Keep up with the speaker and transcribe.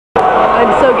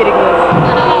so getting this.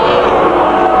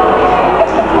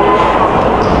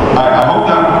 I hope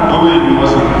that booing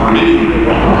wasn't for me.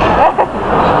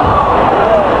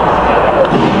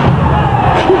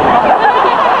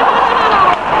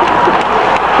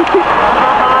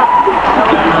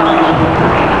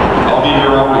 I'll be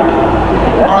here all week.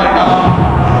 All right.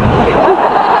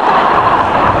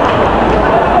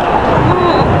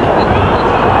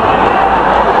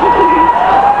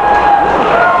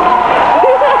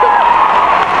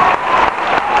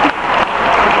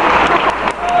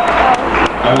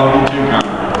 I love you too,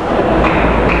 Connor.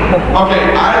 Okay,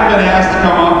 I've been asked to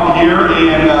come up here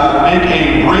and make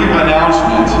a brief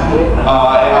announcement. And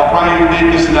I'll probably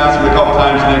make this announcement a couple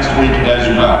times next week as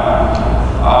well.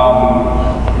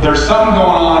 There's something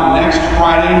going on next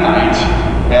Friday night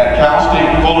at Cal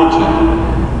State Fullerton.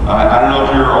 I don't know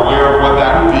if you're aware of what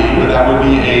that would be, but that would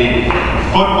be a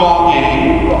football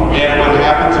game, and it would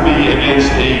happen to be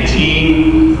against a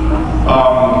team,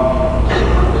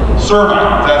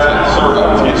 Servite, that's it, Servite,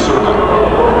 it's against Servite.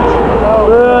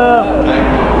 Okay.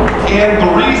 And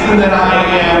the reason that I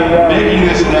am making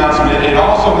this announcement, it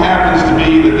also happens to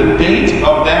be that the date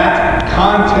of that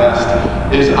contest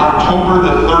is October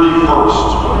the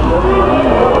 31st.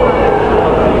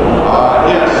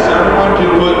 Yes, everyone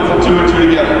can put two and two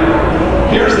together.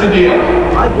 Here's the deal.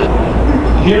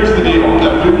 Here's the deal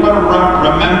that we want to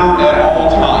remember at all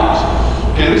times.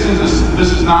 Okay, this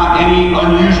is not any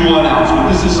unusual announcement.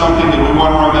 This is something that we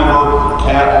want to remember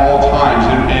at all times.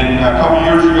 And a couple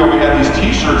years ago, we had these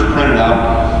T-shirts printed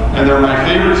up, and they're my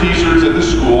favorite T-shirts at the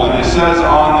school. And it says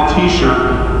on the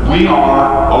T-shirt, "We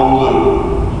are OLU."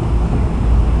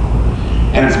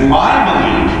 And it's my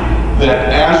belief that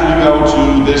as we go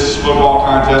to this football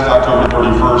contest, October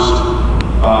 31st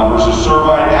versus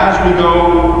Servite, as we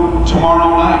go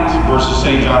tomorrow night versus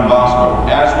St. John Bosco,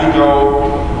 as we go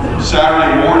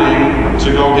Saturday morning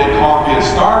to go get coffee at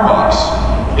Starbucks,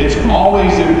 it's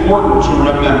always important to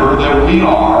remember that we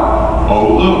are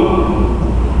OLU.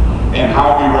 And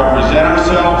how we represent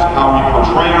ourselves, how we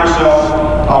portray ourselves,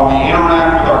 how we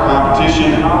interact with our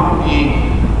competition, how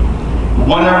we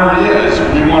whatever it is,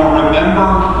 we want to remember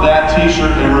that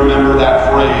T-shirt and remember that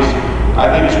phrase. I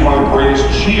think it's one of the greatest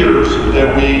cheers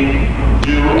that we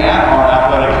do at our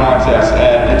athletic contests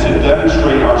and to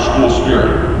demonstrate our school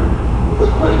spirit.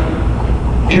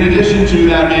 In addition to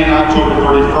that being October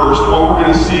 31st, what we're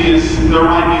going to see is there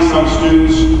might be some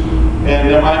students and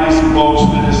there might be some folks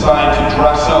that decide to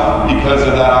dress up because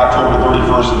of that October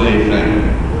 31st day thing.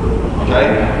 Okay?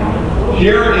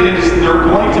 There are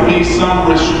going to be some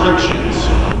restrictions.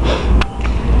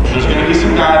 There's going to be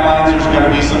some guidelines, there's going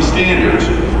to be some standards.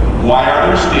 Why are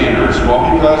there standards? Well,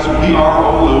 because we are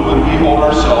OLU and we hold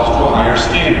ourselves to a higher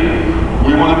standard.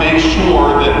 We want to make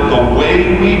sure that the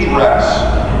way we dress,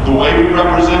 the way we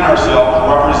represent ourselves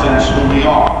represents who we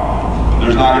are.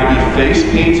 There's not going to be face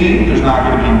painting, there's not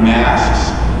going to be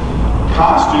masks.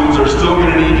 Costumes are still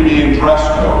going to need to be in dress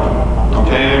code.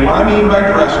 Okay, and what I mean by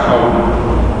dress code,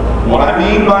 what I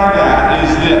mean by that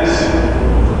is this.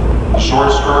 The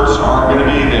short skirts aren't going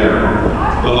to be there.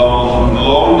 The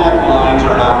low necklines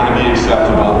are not going to be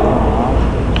acceptable.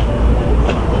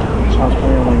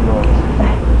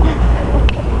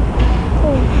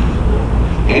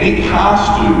 Any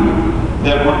costume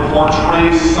that would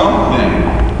portray something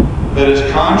that is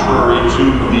contrary to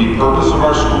the purpose of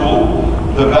our school,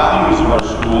 the values of our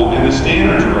school, and the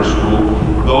standards of our school,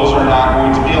 those are not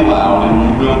going to be allowed, and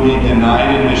you will be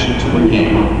denied admission to the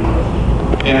game.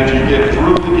 And if you get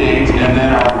through the gate and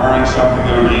then are wearing something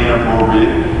that would be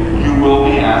inappropriate, you will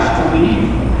be asked to leave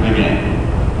the game.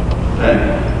 Okay?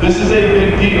 This is a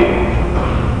big deal.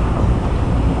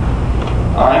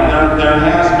 All right, there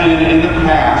has been in the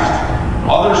past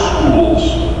other schools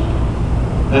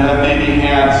that have maybe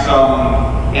had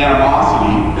some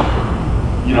animosity,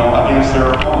 against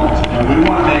their opponent. And we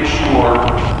want to make sure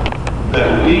that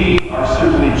we are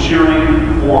simply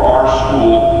cheering for our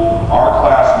school, our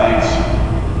classmates,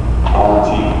 our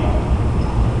team.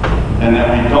 And that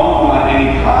we don't want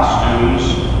any costumes,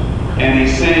 any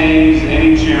sayings,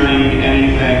 any cheering,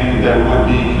 anything that would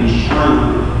be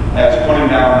construed as putting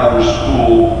down another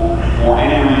school for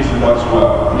any reason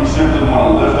whatsoever. We simply want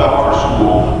to lift up our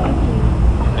school.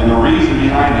 And the reason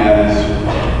behind that is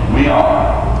we are